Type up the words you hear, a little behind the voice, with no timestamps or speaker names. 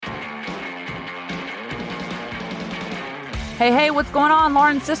Hey, what's going on?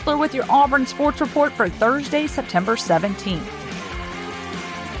 Lauren Sisler with your Auburn Sports Report for Thursday, September 17th.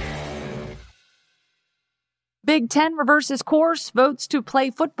 Big Ten reverses course, votes to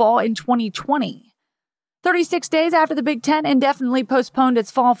play football in 2020. 36 days after the Big Ten indefinitely postponed its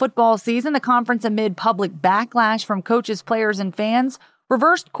fall football season, the conference, amid public backlash from coaches, players, and fans,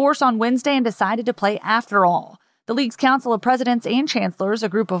 reversed course on Wednesday and decided to play after all. The league's Council of Presidents and Chancellors, a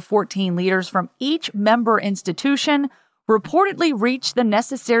group of 14 leaders from each member institution, reportedly reached the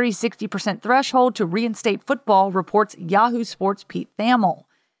necessary 60% threshold to reinstate football, reports Yahoo Sports' Pete Thamel.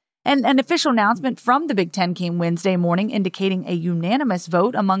 And an official announcement from the Big Ten came Wednesday morning indicating a unanimous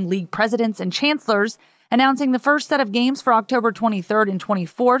vote among league presidents and chancellors announcing the first set of games for October 23rd and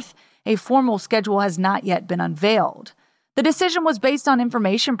 24th. A formal schedule has not yet been unveiled. The decision was based on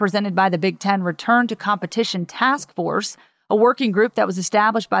information presented by the Big Ten Return to Competition Task Force, a working group that was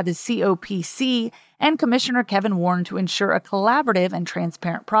established by the COPC and Commissioner Kevin Warren to ensure a collaborative and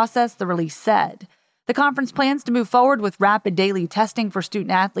transparent process, the release said. The conference plans to move forward with rapid daily testing for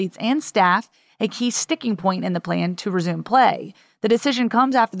student athletes and staff, a key sticking point in the plan to resume play. The decision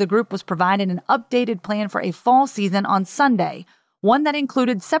comes after the group was provided an updated plan for a fall season on Sunday, one that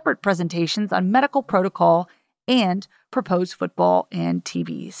included separate presentations on medical protocol and proposed football and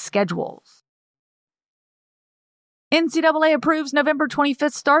TV schedules. NCAA approves November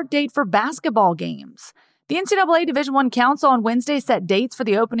 25th start date for basketball games. The NCAA Division I Council on Wednesday set dates for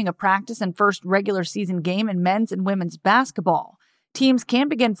the opening of practice and first regular season game in men's and women's basketball. Teams can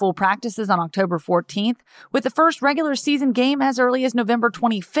begin full practices on October 14th, with the first regular season game as early as November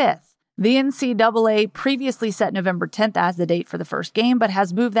 25th. The NCAA previously set November 10th as the date for the first game, but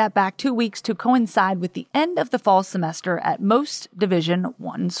has moved that back 2 weeks to coincide with the end of the fall semester at most Division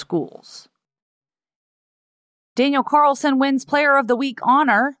I schools. Daniel Carlson wins Player of the Week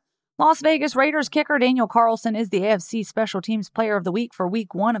honor. Las Vegas Raiders kicker Daniel Carlson is the AFC Special Teams Player of the Week for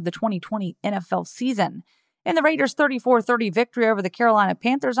Week 1 of the 2020 NFL season. In the Raiders' 34-30 victory over the Carolina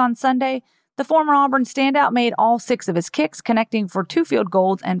Panthers on Sunday, the former Auburn standout made all 6 of his kicks, connecting for 2 field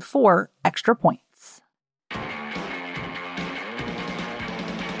goals and 4 extra points.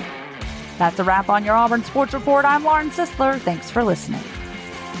 That's a wrap on your Auburn Sports Report. I'm Lauren Sisler. Thanks for listening.